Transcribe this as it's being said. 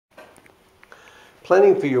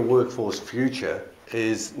Planning for your workforce future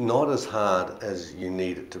is not as hard as you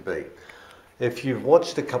need it to be. If you've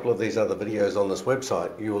watched a couple of these other videos on this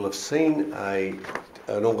website, you will have seen an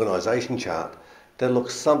organisation chart that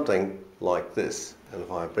looks something like this. And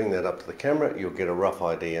if I bring that up to the camera, you'll get a rough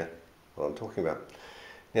idea what I'm talking about.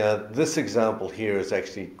 Now, this example here is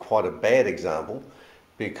actually quite a bad example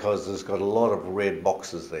because there's got a lot of red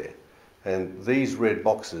boxes there. And these red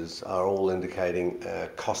boxes are all indicating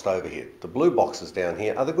cost overhead. The blue boxes down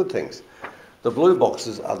here are the good things. The blue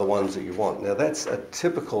boxes are the ones that you want. Now, that's a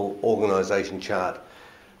typical organisation chart.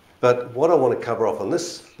 But what I want to cover off on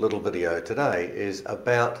this little video today is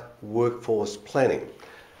about workforce planning.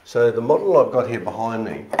 So the model I've got here behind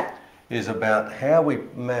me is about how we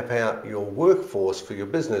map out your workforce for your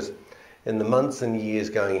business in the months and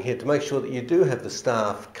years going ahead to make sure that you do have the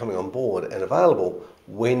staff coming on board and available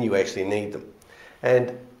when you actually need them.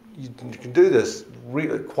 And you can do this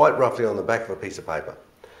really quite roughly on the back of a piece of paper.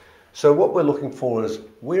 So what we're looking for is,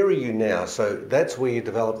 where are you now? So that's where you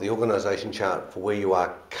develop the organisation chart for where you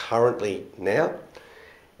are currently now.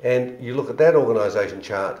 And you look at that organisation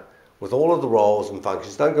chart with all of the roles and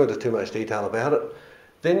functions. Don't go into too much detail about it.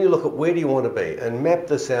 Then you look at where do you want to be and map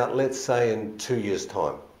this out, let's say in 2 years'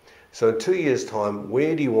 time. So in 2 years' time,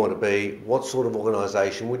 where do you want to be? What sort of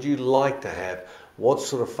organisation would you like to have? What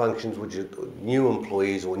sort of functions would you, new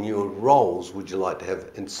employees or new roles would you like to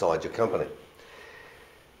have inside your company?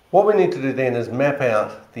 What we need to do then is map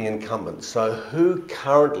out the incumbents. So who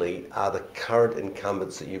currently are the current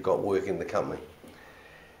incumbents that you've got working in the company?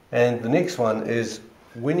 And the next one is,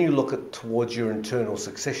 when you look at towards your internal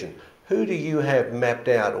succession, who do you have mapped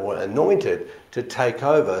out or anointed to take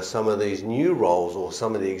over some of these new roles or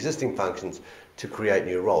some of the existing functions to create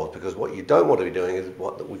new roles? Because what you don't want to be doing is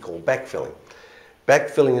what we call backfilling.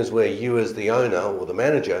 Backfilling is where you as the owner or the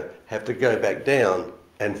manager have to go back down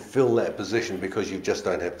and fill that position because you just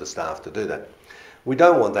don't have the staff to do that. We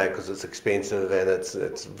don't want that because it's expensive and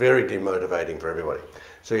it's very demotivating for everybody.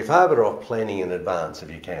 So you're far better off planning in advance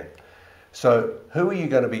if you can. So who are you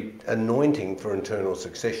going to be anointing for internal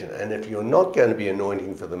succession? And if you're not going to be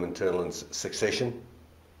anointing for them internal succession,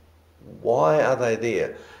 why are they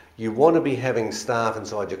there? You want to be having staff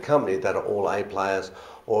inside your company that are all A players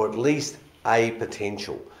or at least A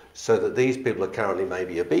potential, so that these people are currently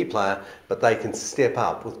maybe a B player, but they can step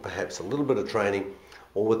up with perhaps a little bit of training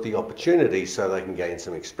or with the opportunity so they can gain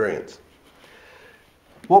some experience.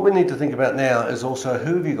 What we need to think about now is also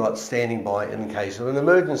who have you got standing by in case of an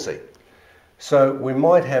emergency. So we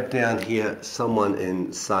might have down here someone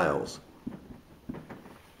in sales.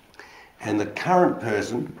 And the current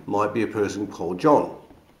person might be a person called John.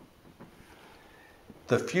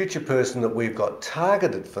 The future person that we've got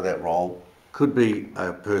targeted for that role could be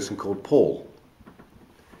a person called Paul.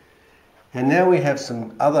 And now we have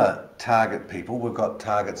some other target people. We've got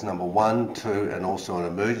targets number 1, 2, and also an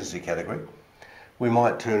emergency category. We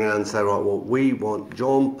might turn around and say, right, well, we want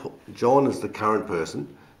John. John is the current person.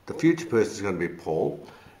 The future person is going to be Paul.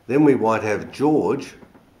 Then we might have George,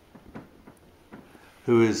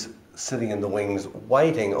 who is sitting in the wings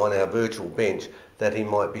waiting on our virtual bench that he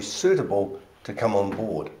might be suitable to come on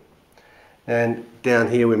board. And down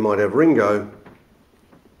here we might have Ringo,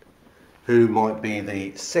 who might be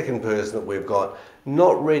the second person that we've got,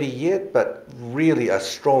 not ready yet, but really a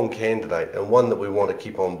strong candidate and one that we want to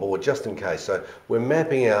keep on board just in case. So we're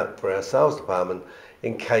mapping out for our sales department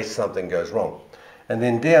in case something goes wrong. And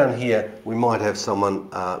then down here we might have someone,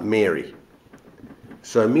 Mary.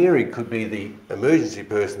 So Mary could be the emergency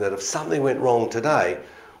person that if something went wrong today,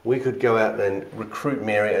 we could go out and recruit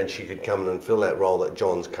Mary and she could come in and fill that role that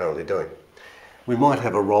John's currently doing. We might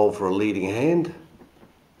have a role for a leading hand.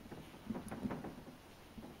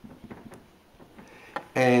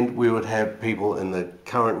 And we would have people in the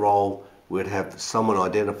current role, we'd have someone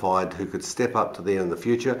identified who could step up to there in the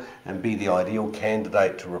future and be the ideal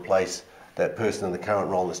candidate to replace that person in the current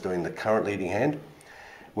role that's doing the current leading hand.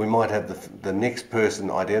 We might have the next person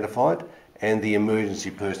identified and the emergency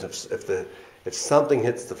person. If something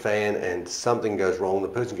hits the fan and something goes wrong, the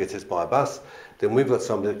person gets hit by a bus, then we've got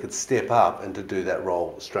somebody that could step up and to do that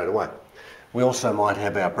role straight away. We also might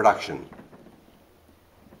have our production.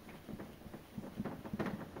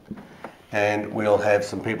 And we'll have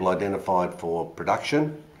some people identified for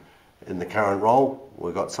production in the current role.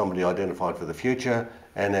 We've got somebody identified for the future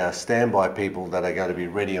and our standby people that are going to be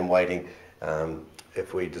ready and waiting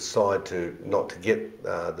if we decide not to get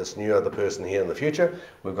this new other person here in the future.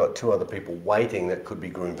 We've got 2 other people waiting that could be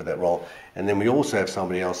groomed for that role. And then we also have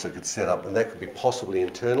somebody else that could set up, and that could be possibly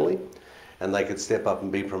internally, and they could step up and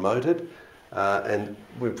be promoted. And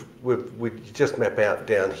we just map out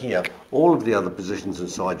down here all of the other positions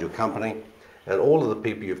inside your company, and all of the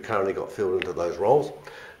people you've currently got filled into those roles.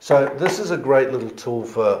 So this is a great little tool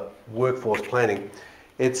for workforce planning.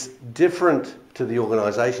 It's different to the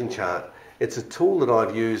organisation chart. It's a tool that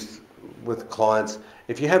I've used with clients.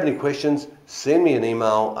 If you have any questions, send me an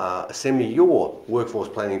email, send me your workforce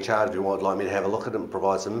planning chart if you would like me to have a look at it and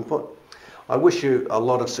provide some input. I wish you a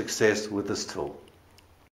lot of success with this tool.